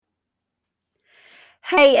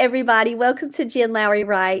Hey, everybody, welcome to Jen Lowry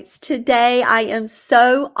Writes. Today, I am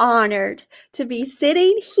so honored to be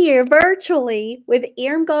sitting here virtually with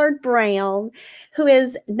Irmgard Brown,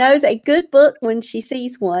 knows a good book when she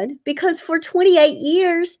sees one, because for 28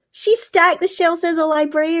 years, she stacked the shelves as a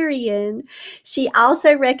librarian. She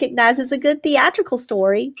also recognizes a good theatrical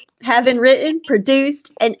story, having written,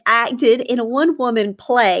 produced, and acted in a one-woman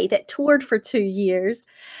play that toured for 2 years.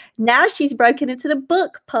 Now she's broken into the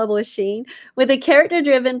book publishing with a character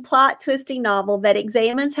driven, plot twisting novel that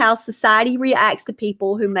examines how society reacts to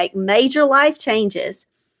people who make major life changes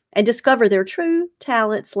and discover their true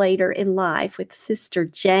talents later in life with Sister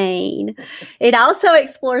Jane. It also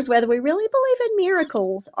explores whether we really believe in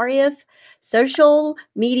miracles or if social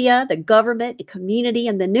media, the government, the community,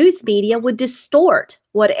 and the news media would distort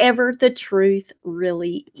whatever the truth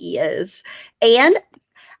really is. And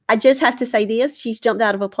I just have to say this. She's jumped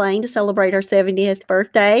out of a plane to celebrate her 70th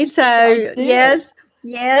birthday. So, yes,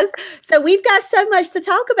 yes. So, we've got so much to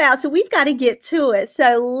talk about. So, we've got to get to it.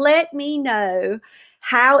 So, let me know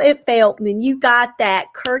how it felt when you got that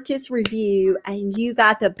Kirkus review and you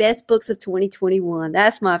got the best books of 2021.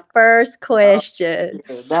 That's my first question.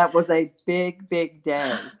 That was a big, big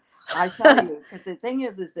day. I tell you, because the thing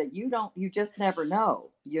is that you just never know,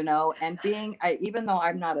 and even though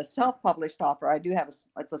I'm not a self-published author, I do have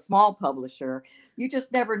it's a small publisher. You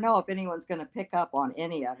just never know if anyone's going to pick up on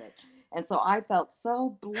any of it. And so I felt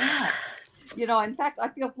so blessed. In fact, I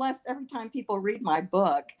feel blessed every time people read my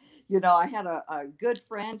book. I had a good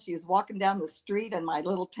friend. She was walking down the street in my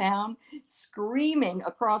little town, screaming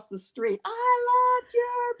across the street, "I love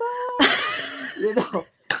your book!"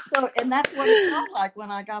 So, and that's what it felt like when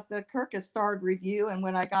I got the Kirkus starred review, and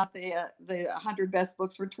when I got the 100 best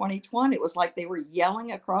books for 2020. It was like they were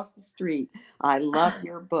yelling across the street, "I love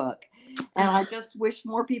your book!" And I just wish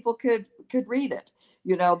more people could read it.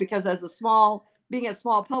 Because being a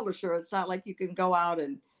small publisher, it's not like you can go out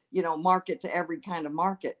and market to every kind of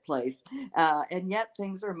marketplace. And yet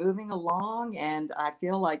things are moving along, and I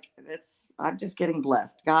feel like I'm just getting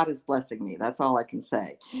blessed. God is blessing me. That's all I can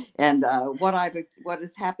say. And what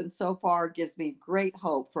has happened so far gives me great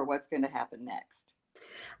hope for what's going to happen next.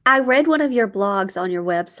 I read one of your blogs on your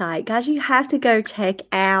website. Guys, you have to go check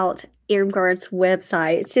out Irmgard's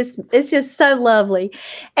website. It's just so lovely.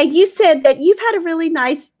 And you said that you've had a really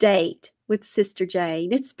nice date with Sister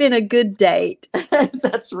Jane. It's been a good date.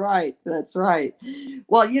 That's right. That's right.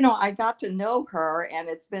 Well, I got to know her, and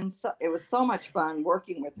it was so much fun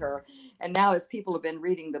working with her. And now as people have been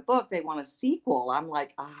reading the book, they want a sequel. I'm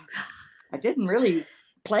like, I didn't really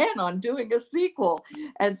plan on doing a sequel.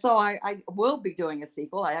 And so I will be doing a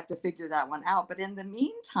sequel. I have to figure that one out. But in the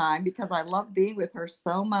meantime, because I love being with her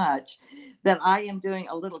so much, that I am doing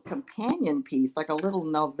a little companion piece, like a little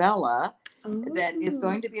novella that is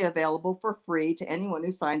going to be available for free to anyone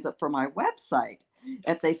who signs up for my website.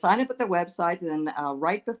 If they sign up at the website, then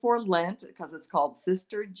right before Lent, because it's called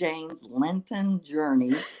Sister Jane's Lenten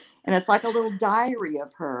Journey, and it's like a little diary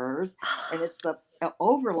of hers, and it's the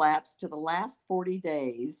overlaps to the last 40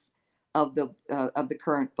 days of the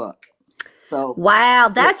current book. So wow,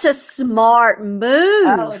 that's a smart move.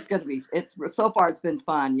 Oh, it's so far it's been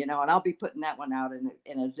fun, and I'll be putting that one out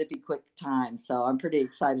in a zippy quick time. So I'm pretty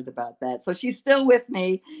excited about that. So she's still with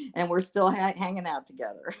me, and we're still hanging out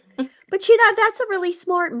together. But that's a really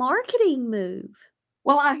smart marketing move.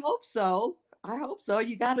 Well, I hope so.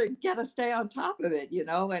 You gotta stay on top of it,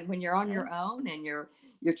 and when you're on your own and you're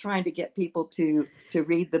trying to get people to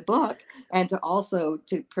read the book, and to also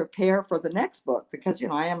to prepare for the next book, because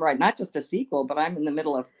I am not just a sequel, but I'm in the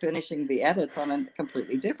middle of finishing the edits on a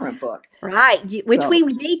completely different book, right, which we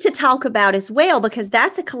need to talk about as well, because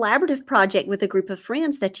that's a collaborative project with a group of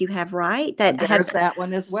friends that you have, right? There's that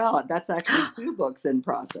one as well. That's actually 2 books in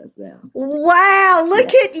process then. Wow,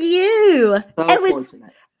 look at you. So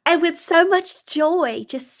fortunate. And with so much joy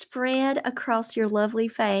just spread across your lovely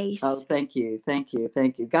face. Oh, thank you. Thank you.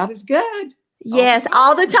 Thank you. God is good. Yes,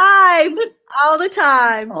 all the time. All the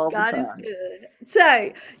time. God is good.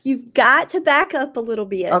 So you've got to back up a little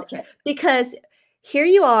bit. Okay. Because here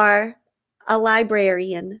you are, a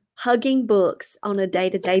librarian, hugging books on a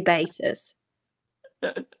day-to-day basis.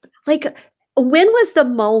 Like, when was the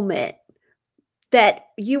moment that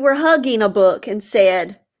you were hugging a book and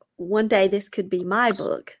said, one day this could be my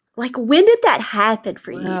book? Like, when did that happen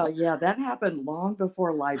for you? Well, yeah, that happened long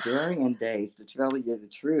before librarian days, to tell you the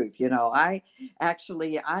truth. I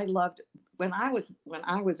loved when I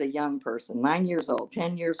was a young person, 9 years old,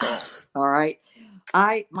 10 years old. All right.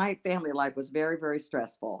 My family life was very, very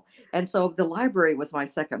stressful. And so the library was my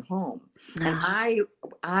second home. And I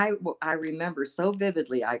remember so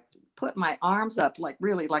vividly, put my arms up like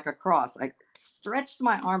really like a cross. I stretched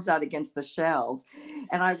my arms out against the shelves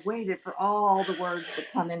and I waited for all the words to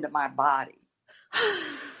come into my body.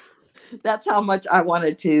 That's how much I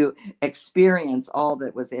wanted to experience all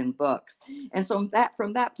that was in books. And so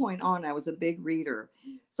from that point on, I was a big reader.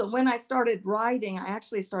 So when I started writing, I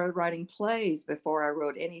actually started writing plays before I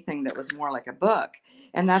wrote anything that was more like a book.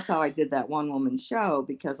 And that's how I did that one woman show,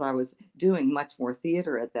 because I was doing much more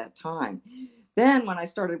theater at that time. Then when I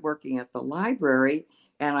started working at the library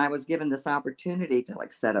and I was given this opportunity to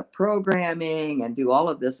like set up programming and do all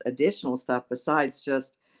of this additional stuff besides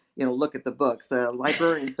just, look at the books. The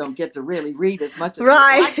librarians don't get to really read as much as we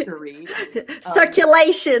like to read.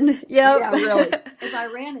 Circulation. Yeah, really. Because I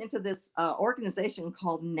ran into this organization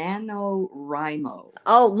called NaNoWriMo.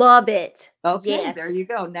 Oh, love it. Okay, yes. There you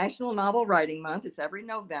go. National Novel Writing Month. It's every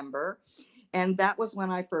November. And that was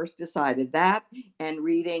when I first decided that, and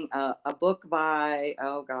reading a book by,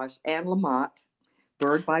 Anne Lamott,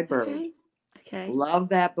 Bird by Bird. Okay. Love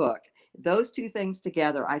that book. Those two things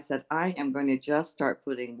together, I said, I am going to just start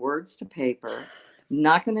putting words to paper,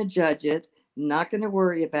 not going to judge it, not going to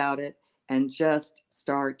worry about it, and just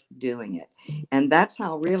start doing it. And that's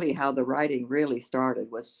how the writing really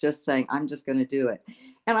started, was just saying, I'm just going to do it.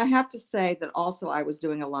 And I have to say that also I was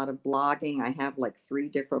doing a lot of blogging. I have like 3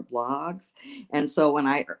 different blogs. And so when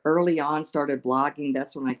I early on started blogging,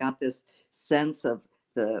 that's when I got this sense of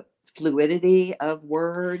the fluidity of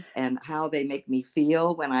words and how they make me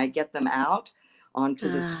feel when I get them out onto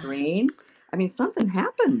the screen. I mean, something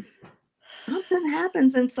happens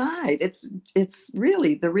inside. It's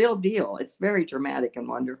really the real deal. It's very dramatic and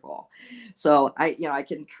wonderful. So I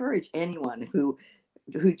can encourage anyone who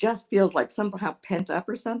just feels like somehow pent up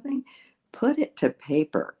or something, put it to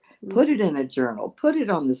paper, put it in a journal, put it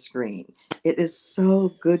on the screen. It is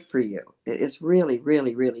so good for you. It is really,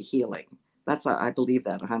 really, really healing. I believe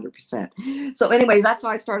that 100%. So anyway, that's how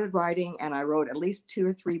I started writing, and I wrote at least 2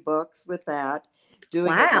 or 3 books with that.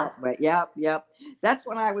 Doing it that way. Yep. That's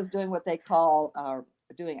when I was doing what they call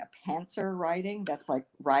doing a pantser writing. That's like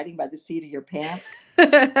writing by the seat of your pants.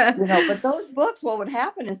 But those books, what would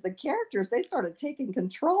happen is the characters, they started taking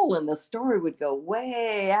control, and the story would go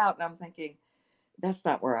way out. And I'm thinking, that's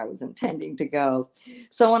not where I was intending to go.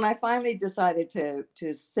 So when I finally decided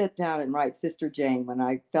to sit down and write Sister Jane, when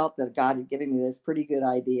I felt that God had given me this pretty good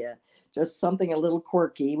idea, just something a little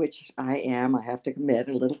quirky, which I have to admit,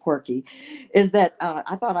 a little quirky, is that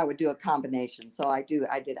I thought I would do a combination. So I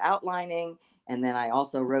did outlining, and then I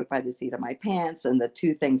also wrote by the seat of my pants, and the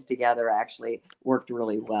 2 things together actually worked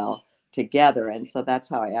really well together. And so that's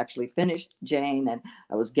how I actually finished Jane, and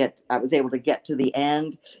I was able to get to the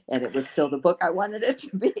end, and it was still the book I wanted it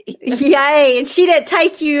to be. Yay. And she didn't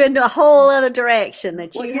take you into a whole other direction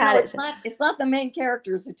that you had. It's not the main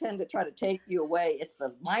characters who tend to try to take you away. It's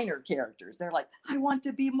the minor characters. They're like, I want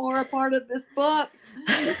to be more a part of this book.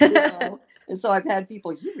 And so I've had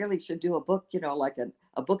people, you really should do a book, like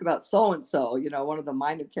a book about so-and-so, one of the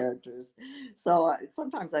minor characters. So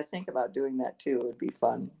sometimes I think about doing that too. It would be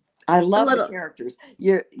fun. I love the characters.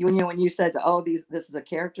 When you said, this is a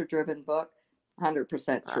character-driven book,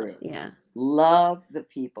 100% true. Yeah. Love the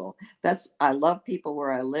people. I love people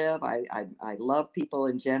where I live. I love people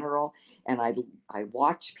in general, and I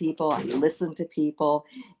watch people. I listen to people,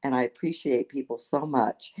 and I appreciate people so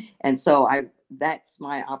much. And so that's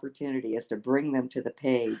my opportunity, is to bring them to the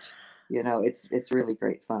page. It's really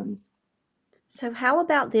great fun. So how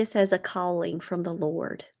about this as a calling from the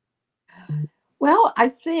Lord? Well, I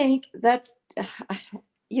think that's,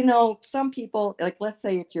 some people, like, let's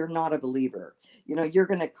say if you're not a believer, you're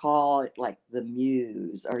going to call it like the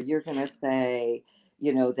muse, or you're going to say,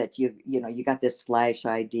 that you got this flash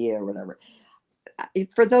idea or whatever.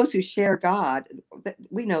 For those who share God,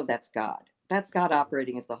 we know that's God. That's God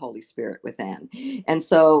operating as the Holy Spirit within. And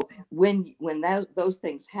so when those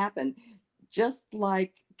things happen, just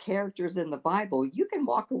like characters in the Bible, you can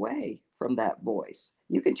walk away from that voice.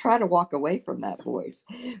 You can try to walk away from that voice,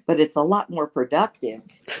 but it's a lot more productive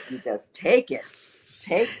if you just take it,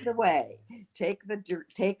 take the way, take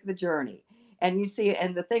the journey. And you see,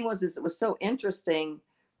 and the thing was, it was so interesting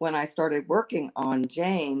when I started working on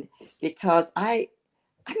Jane, because I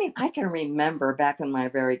can remember back in my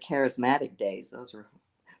very charismatic days, those were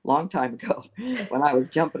a long time ago, when I was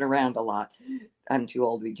jumping around a lot. I'm too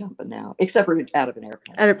old to be jumping now, except for out of an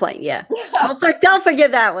airplane. Airplane, yeah. Don't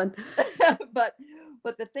forget that one.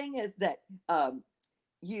 But the thing is that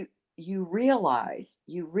you realize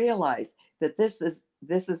that this is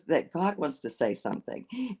that God wants to say something,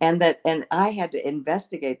 and I had to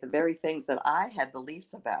investigate the very things that I had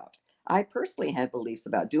beliefs about. I personally had beliefs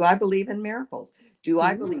about. Do I believe in miracles? Do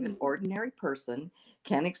I believe an ordinary person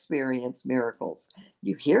can experience miracles.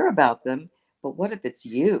 You hear about them, but what if it's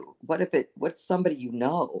you? What's somebody you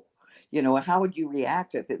know? You know, how would you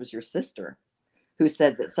react if it was your sister who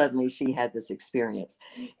said that suddenly she had this experience?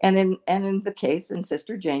 And in the case in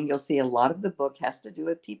Sister Jane, you'll see a lot of the book has to do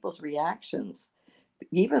with people's reactions.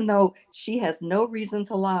 Even though she has no reason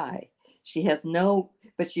to lie,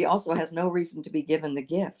 but she also has no reason to be given the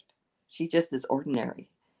gift. She just is ordinary,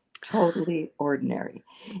 totally ordinary.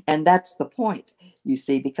 And that's the point, you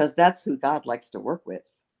see, because that's who God likes to work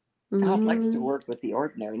with. God likes to work with the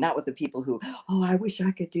ordinary, not with the people who, oh, I wish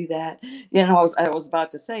I could do that. You know, I was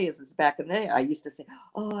about to say is this back in the day, I used to say,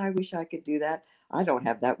 oh, I wish I could do that. I don't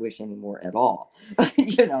have that wish anymore at all.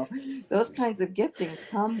 You know, those kinds of giftings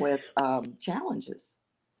come with challenges,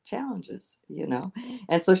 you know.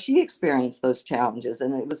 And so she experienced those challenges,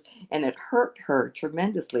 and it hurt her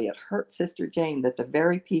tremendously. It hurt Sister Jane that the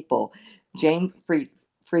very people, Jane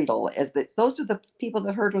Friedel, as that those are the people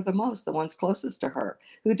that hurt her the most, the ones closest to her,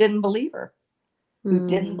 who didn't believe her, who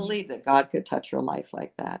didn't believe that God could touch her life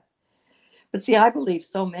like that. But see, I believe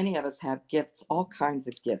so many of us have gifts, all kinds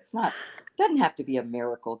of gifts. Doesn't have to be a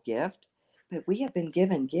miracle gift, but we have been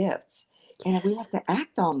given gifts, and we have to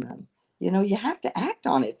act on them. You know, you have to act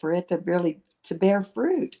on it for it to really to bear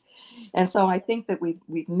fruit. And so I think that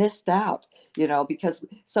we've missed out, you know, because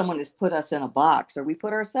someone has put us in a box, or we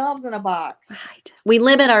put ourselves in a box. Right. We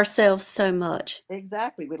limit ourselves so much.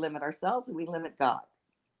 Exactly. We limit ourselves and we limit God.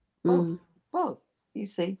 Both, you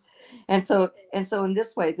see. And so in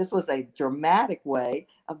this way, this was a dramatic way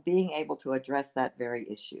of being able to address that very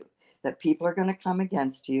issue, that people are going to come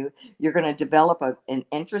against you. You're going to develop an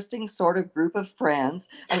interesting sort of group of friends.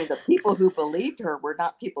 I mean, the people who believed her were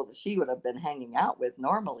not people that she would have been hanging out with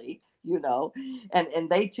normally, you know, and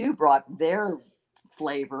they too brought their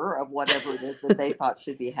flavor of whatever it is that they thought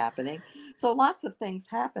should be happening. So lots of things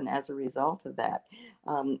happen as a result of that.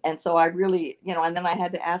 And so I really, you know, and then I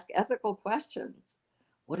had to ask ethical questions.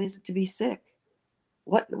 What is it to be sick?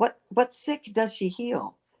 What sick does she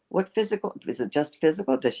heal? What physical, is it just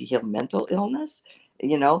physical? Does she heal mental illness?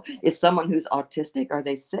 You know, is someone who's autistic, are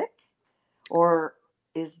they sick? Or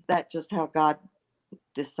is that just how God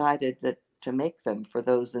decided that to make them for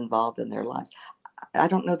those involved in their lives? I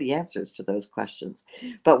don't know the answers to those questions,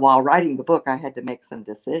 but while writing the book, I had to make some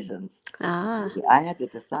decisions. I had to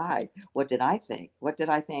decide, what did I think? What did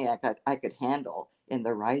I think I could handle in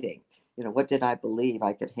the writing? You know, what did I believe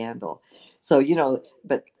I could handle? So, you know,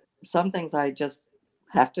 but some things I just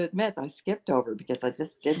have to admit I skipped over because I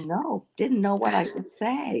just didn't know what I could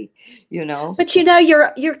say, you know. But you know,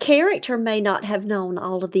 your character may not have known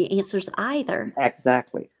all of the answers either.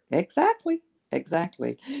 Exactly. You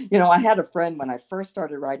know, I had a friend when I first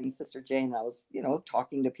started writing Sister Jane. I was, you know,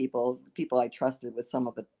 talking to people I trusted with some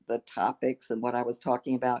of the topics and what I was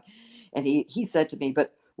talking about. And he said to me,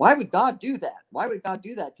 but why would God do that? Why would God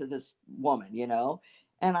do that to this woman, you know?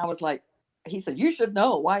 And I was like, he said, you should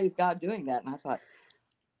know, why is God doing that? And I thought,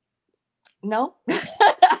 no,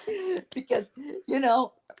 because, you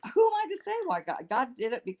know, who am I to say why God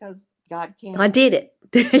did it? Because God can. I did it.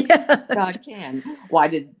 God can. Why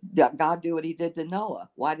did God do what he did to Noah?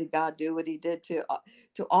 Why did God do what he did to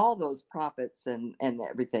all those prophets and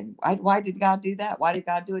everything? Why did God do that? Why did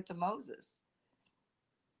God do it to Moses?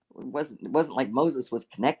 It wasn't like Moses was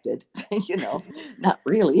connected, you know, not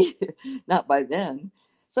really, not by then.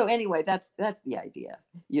 So anyway, that's the idea,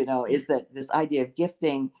 you know, is that this idea of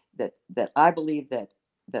gifting, that I believe that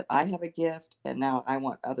I have a gift, and now I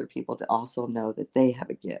want other people to also know that they have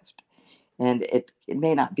a gift. And it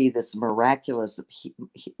may not be this miraculous, you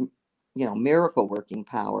know, miracle working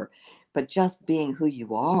power, but just being who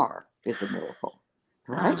you are is a miracle,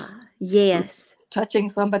 right? Yes. Touching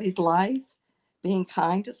somebody's life, being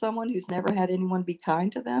kind to someone who's never had anyone be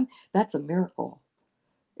kind to them, that's a miracle.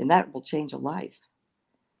 And that will change a life.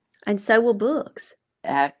 And so will books.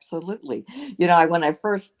 Absolutely. You know, when I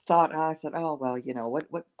first thought, I said, oh, well, you know,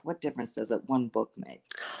 what difference does that one book make?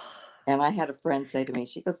 And I had a friend say to me,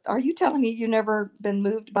 she goes, are you telling me you never been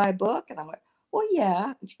moved by a book? And I went, well,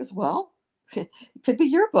 yeah. And she goes, well, it could be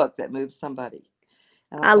your book that moves somebody.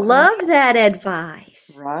 And I love that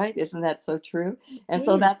advice. Right? Isn't that so true? And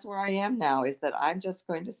so that's where I am now, is that I'm just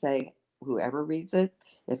going to say, whoever reads it,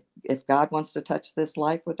 if God wants to touch this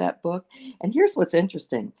life with that book. And here's what's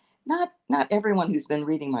interesting. Not everyone who's been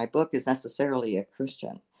reading my book is necessarily a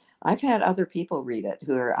Christian. I've had other people read it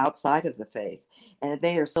who are outside of the faith, and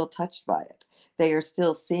they are still touched by it. They are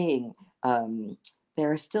still seeing the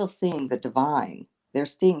divine They're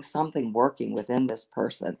seeing something working within this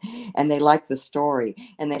person, and they like the story,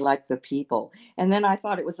 and they like the people. And then I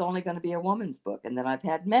thought it was only going to be a woman's book, and then I've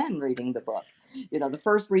had men reading the book. The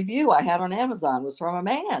first review I had on Amazon was from a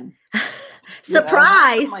man. Not from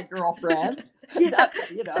Surprise! my girlfriends. Yeah,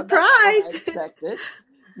 That's not what I surprise! expected.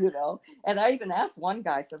 And I even asked one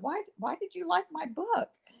guy, I said, why did you like my book?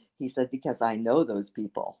 He said, because I know those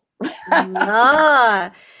people.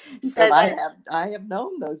 Ah, He so said, that I have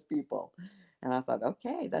known those people. And I thought,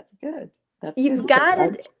 okay, that's good. That's good. you've got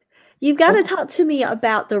Because to you've got go to ahead. talk to me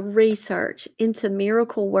about the research into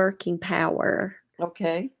miracle working power.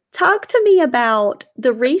 Okay. Talk to me about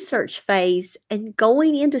the research phase and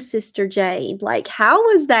going into Sister Jane. Like, how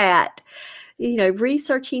was that?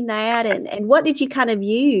 Researching that, and what did you kind of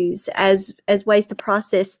use as ways to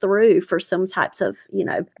process through for some types of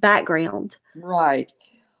background? Right.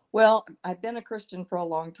 Well, I've been a Christian for a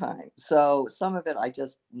long time. So some of it I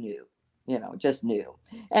just knew, just knew,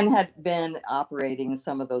 and had been operating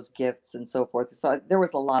some of those gifts and so forth. So there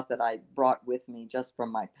was a lot that I brought with me just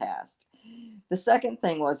from my past. The second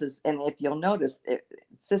thing and if you'll notice,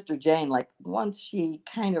 Sister Jane, like once she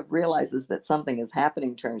kind of realizes that something is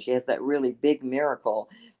happening to her, and she has that really big miracle,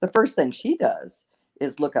 the first thing she does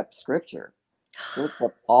is look up scripture. She looked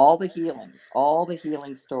up all the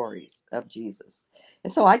healing stories of Jesus.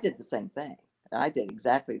 And so I did the same thing. I did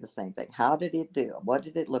exactly the same thing. How did it do? What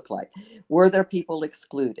did it look like? Were there people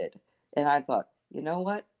excluded? And I thought, you know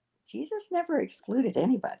what? Jesus never excluded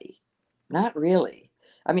anybody. Not really.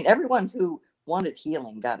 I mean, everyone who wanted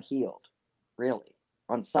healing got healed, really,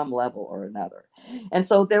 on some level or another. And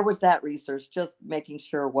so there was that research, just making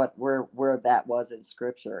sure where that was in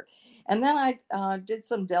scripture. And then I did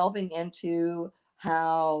some delving into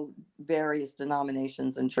how various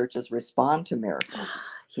denominations and churches respond to miracles,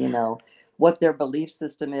 what their belief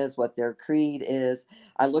system is, what their creed is.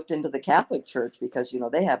 I looked into the Catholic Church because,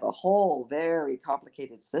 they have a whole very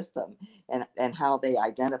complicated system and how they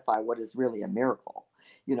identify what is really a miracle.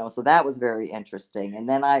 So that was very interesting. And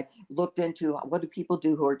then I looked into what do people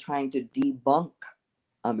do who are trying to debunk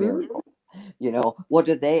a miracle? What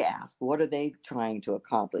do they ask? What are they trying to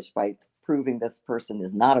accomplish by proving this person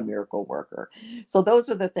is not a miracle worker? So those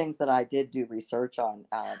are the things that I did do research on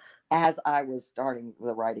as I was starting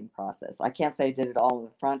the writing process. I can't say I did it all in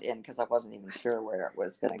the front end because I wasn't even sure where it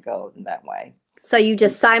was going to go in that way. So you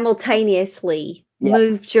just simultaneously Yep.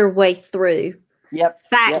 moved your way through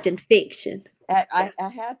fact Yep. and fiction. I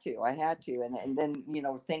had to, and then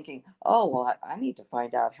thinking, oh well, I need to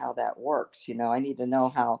find out how that works. I need to know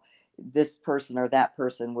how this person or that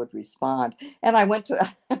person would respond. And I went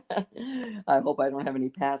to, I hope I don't have any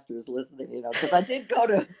pastors listening, because I did go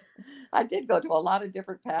to a lot of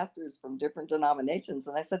different pastors from different denominations,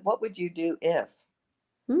 and I said, what would you do if?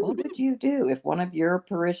 What would you do if one of your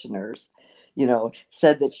parishioners,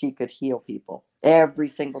 said that she could heal people every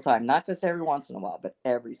single time, not just every once in a while, but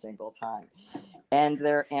every single time? And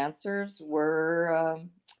their answers were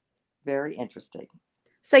very interesting.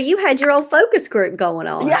 So you had your own focus group going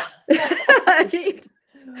on. Yeah.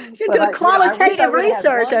 You're doing qualitative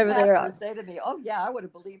research over there. Say to me, oh yeah, I would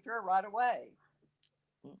have believed her right away.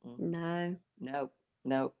 No.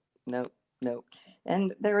 Nope.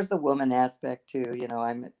 And there's the woman aspect too.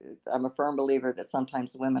 I'm a firm believer that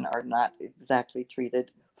sometimes women are not exactly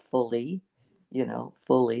treated fully,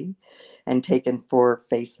 and taken for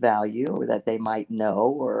face value, or that they might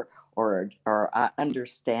know or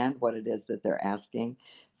understand what it is that they're asking.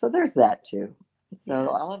 So there's that too. So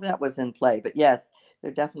all of that was in play. But yes,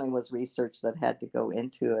 there definitely was research that had to go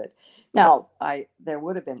into it. Now, there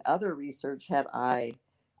would have been other research had I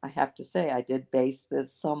have to say, I did base the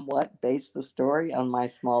story on my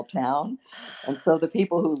small town. And so the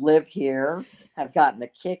people who live here have gotten a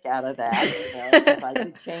kick out of that, because I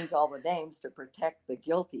did change all the names to protect the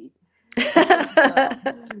guilty. And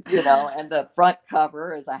the front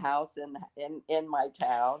cover is a house in my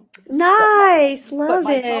town. Nice. Love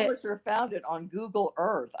my it. publisher found it on Google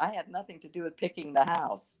Earth. I had nothing to do with picking the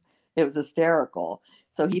house. It was hysterical.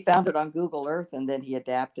 So he found it on Google Earth, and then he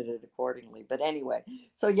adapted it accordingly. But anyway,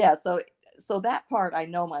 so that part, I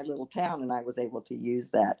know my little town, and I was able to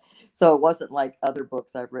use that. So it wasn't like other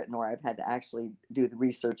books I've written where I've had to actually do the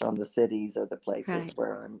research on the cities or the places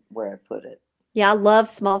where I put it. Yeah, I love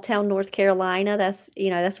small town North Carolina. That's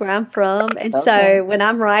where I'm from. And so when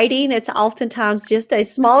I'm writing, it's oftentimes just a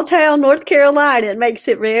small town North Carolina. It makes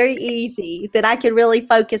it very easy that I can really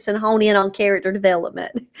focus and hone in on character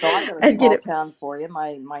development. So I got a small town for you.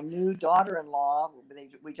 My new daughter-in-law,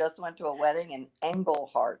 we just went to a wedding in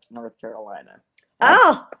Englehart, North Carolina.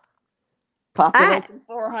 Oh, Population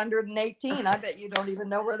 418. I bet you don't even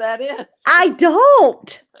know where that is. I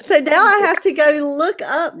don't. So now I have to go look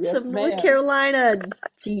up Yes, some North ma'am. Carolina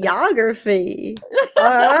geography. All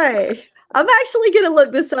right. I'm actually going to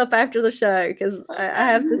look this up after the show because I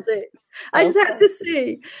have to see. I just have to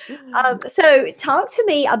see. So talk to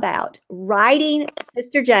me about writing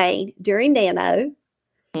Sister Jane during Nano.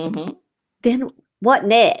 Mm-hmm. Then what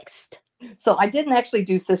next? So I didn't actually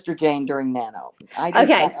do Sister Jane during Nano. I did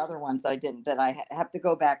my other ones that I didn't, that I have to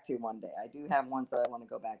go back to one day. I do have ones that I want to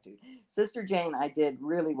go back to. Sister Jane I did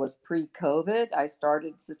really was pre-COVID. I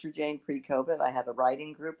started Sister Jane pre-COVID. I had a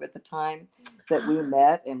writing group at the time that we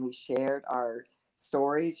met and we shared our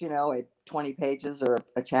stories, you know, at 20 pages or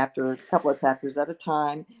a chapter, a couple of chapters at a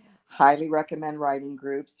time. Highly recommend writing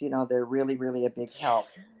groups. You know, they're really, really a big help.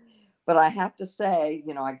 But I have to say,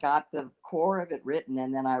 you know, I got the core of it written,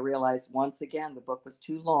 and then I realized once again the book was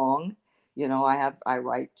too long. You know, I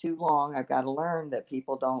write too long. I've got to learn that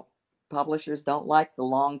publishers don't like the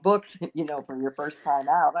long books, you know, for your first time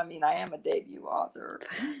out. I mean, I am a debut author.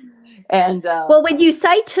 And well, when you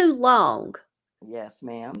say too long, yes,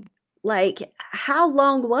 ma'am. Like, how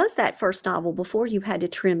long was that first novel before you had to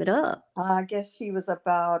trim it up? I guess she was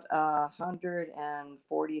about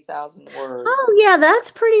 140,000 words. Oh, yeah, that's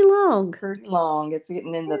pretty long. Pretty long. It's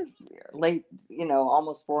getting in the late, you know,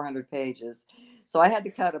 almost 400 pages. So I had to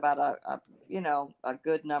cut about a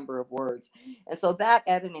good number of words. And so that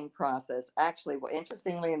editing process actually, well,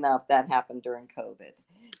 interestingly enough, that happened during COVID.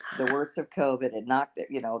 The worst of COVID, it knocked it,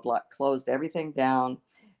 you know, closed everything down.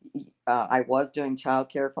 I was doing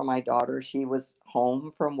childcare for my daughter. She was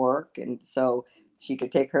home from work, and so she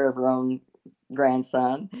could take care of her own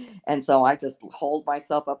grandson. And so I just holed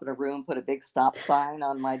myself up in a room, put a big stop sign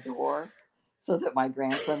on my door so that my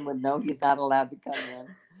grandson would know he's not allowed to come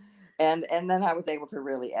in. And then I was able to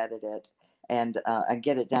really edit it and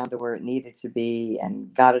get it down to where it needed to be,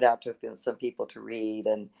 and got it out to some people to read,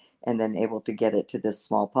 and then able to get it to this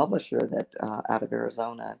small publisher that out of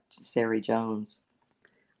Arizona, Sari Jones.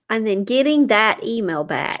 And then getting that email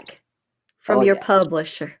back from your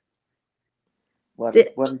publisher. What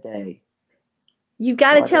a day. You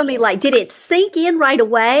got to tell me, like, did it sink in right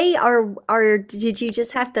away, or did you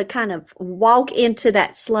just have to kind of walk into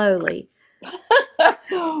that slowly?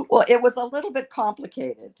 Well, it was a little bit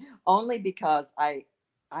complicated, only because I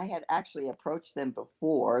had actually approached them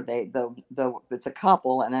before. It's a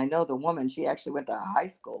couple, and I know the woman. She actually went to high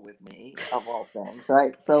school with me, of all things,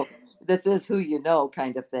 right? So this is who you know,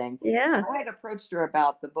 kind of thing. Yeah. I had approached her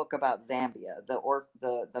about the book about Zambia,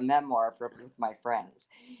 the memoir with my friends,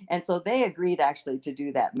 and so they agreed actually to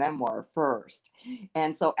do that memoir first.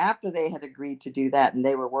 And so after they had agreed to do that, and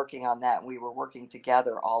they were working on that, and we were working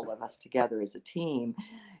together, all of us together as a team.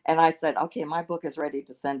 And I said, okay, my book is ready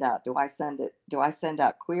to send out. Do I send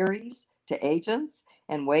out queries to agents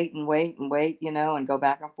and wait, you know, and go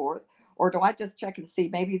back and forth? Or do I just check and see,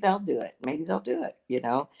 maybe they'll do it, you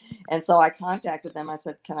know? And so I contacted them. I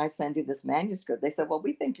said, can I send you this manuscript? They said, well,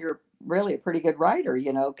 we think you're really a pretty good writer,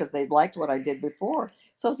 you know, because they liked what I did before.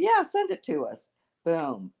 So yeah, send it to us.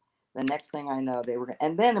 Boom. The next thing I know,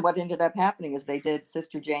 and then what ended up happening is they did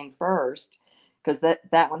Sister Jane first, because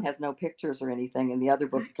that one has no pictures or anything, and the other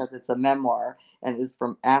book, because it's a memoir and is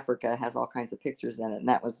from Africa, has all kinds of pictures in it, and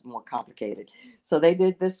that was more complicated. So they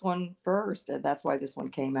did this one first, and that's why this one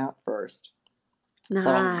came out first. Nice. So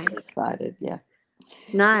I'm really excited. Yeah.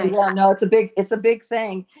 Nice. So, yeah, no, it's a big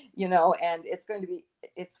thing, you know, and it's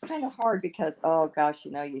kind of hard because, oh gosh,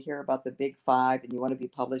 you know, you hear about the big five and you want to be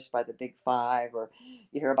published by the big five, or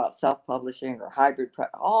you hear about self-publishing or hybrid,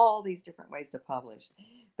 all these different ways to publish.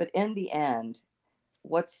 But in the end,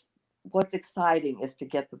 what's exciting is to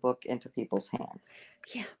get the book into people's hands.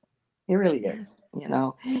 Yeah. It really is, you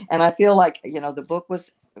know, and I feel like, you know, the book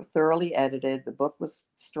was thoroughly edited. The book was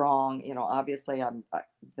strong. You know, obviously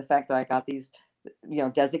the fact that I got these, you know,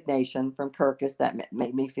 designation from Kirkus, that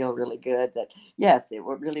made me feel really good that, yes, it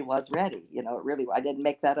really was ready. You know, I didn't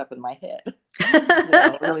make that up in my head. You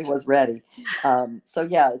know, it really was ready. So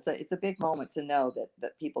yeah, it's a big moment to know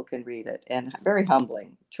that people can read it, and very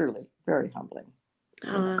humbling, truly very humbling.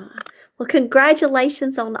 Well,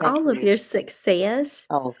 congratulations on all of your success.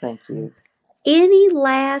 Oh, thank you. Any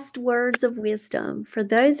last words of wisdom for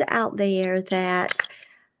those out there that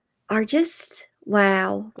are just,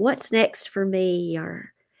 wow, what's next for me,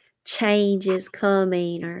 or change is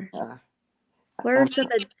coming, or words of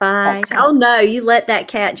advice? Oh no, you let that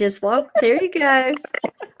cat just walk. There you go.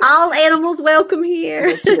 All animals welcome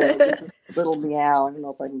here. This is a little meow. I don't know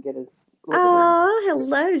if I can get his. Oh,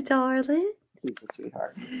 hello, darling. He's a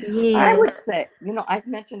sweetheart. Yes. I would say, you know, I've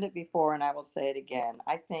mentioned it before and I will say it again.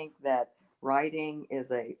 I think that writing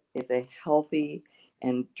is a healthy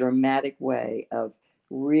and dramatic way of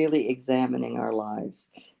really examining our lives.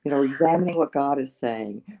 Examining what God is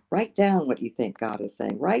saying. Write down what you think God is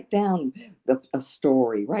saying. Write down a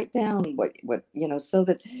story. Write down what so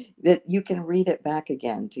that you can read it back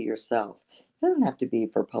again to yourself. It doesn't have to be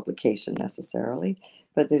for publication necessarily,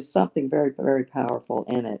 but there's something very, very powerful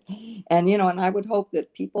in it. And I would hope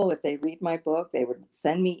that people, if they read my book, they would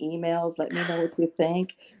send me emails, let me know what you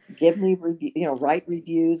think, give me review, write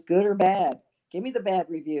reviews, good or bad. Give me the bad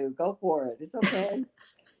review. Go for it. It's okay.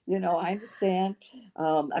 I understand.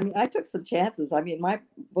 I took some chances. My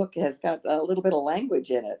book has got a little bit of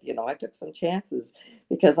language in it. I took some chances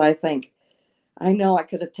because I know I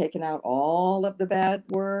could have taken out all of the bad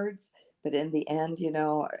words, but in the end,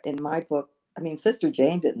 in my book, Sister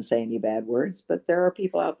Jane didn't say any bad words, but there are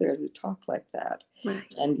people out there who talk like that. Right.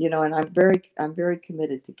 And I'm very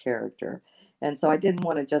committed to character. And so I didn't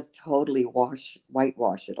want to just totally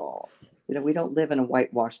whitewash it all. We don't live in a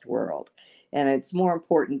whitewashed world. And it's more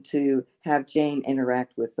important to have Jane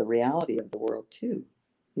interact with the reality of the world too,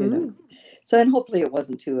 So, and hopefully it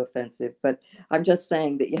wasn't too offensive, but I'm just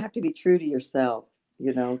saying that you have to be true to yourself,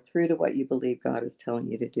 true to what you believe God is telling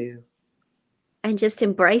you to do. And just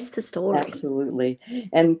embrace the story. Absolutely.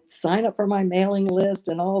 And sign up for my mailing list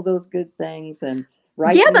and all those good things. And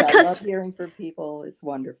write Yeah, me. because I love hearing from people. It's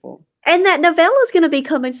wonderful. And that novella is going to be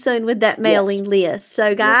coming soon with that mailing list.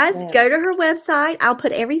 So guys, go to her website.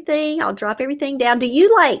 I'll drop everything down. Do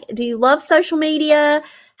you love social media?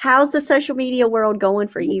 How's the social media world going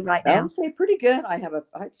for you right now? I would say pretty good. I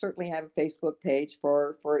certainly have a Facebook page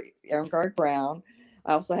for Ermgard Brown.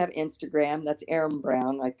 I also have Instagram. That's Erm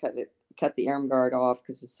Brown. I cut the Ermgard off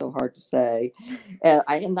because it's so hard to say.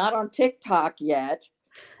 I am not on TikTok yet.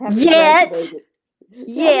 Haven't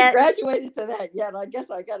graduated to that yet. I guess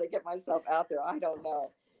I got to get myself out there. I don't know.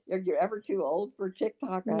 You're ever too old for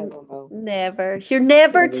TikTok? I don't know. Never. You're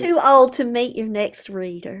never too old to meet your next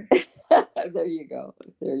reader. There you go.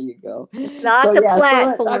 It's not the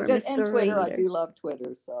platform. And Twitter. I do love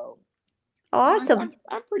Twitter. So awesome.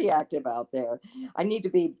 I'm pretty active out there. I need to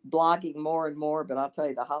be blogging more and more, but I'll tell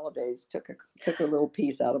you, the holidays took a little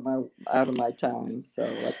piece out of my time. So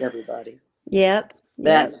like everybody. Yep.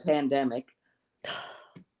 That pandemic.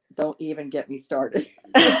 Don't even get me started.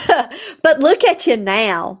 But look at you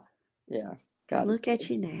now. Yeah. Look at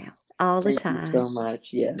you now all the time. Thank you so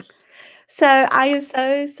much. Yes. So I am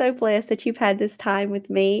so, so blessed that you've had this time with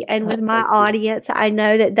me and with my audience. I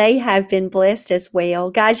know that they have been blessed as well.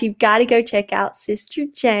 Guys, you've got to go check out Sister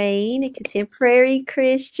Jane, a contemporary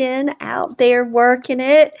Christian out there working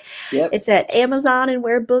it. Yep. It's at Amazon and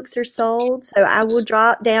where books are sold. So I will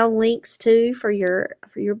drop down links too for your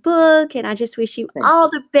book. And I just wish you all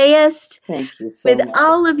the best. Thank you so much. With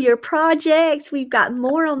all of your projects. We've got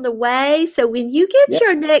more on the way. So when you get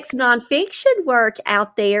your next nonfiction work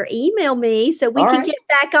out there, email me so we can get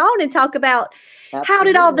back on and talk about how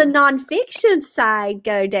did all the nonfiction side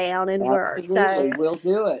go down and work. So we'll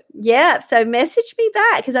do it. Yeah. So message me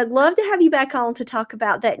back because I'd love to have you back on to talk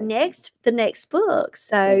about the next book.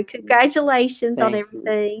 So congratulations on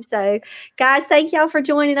everything. So guys, thank y'all for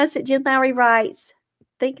joining us at Jen Lowry Writes.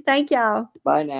 Thank y'all. Bye now.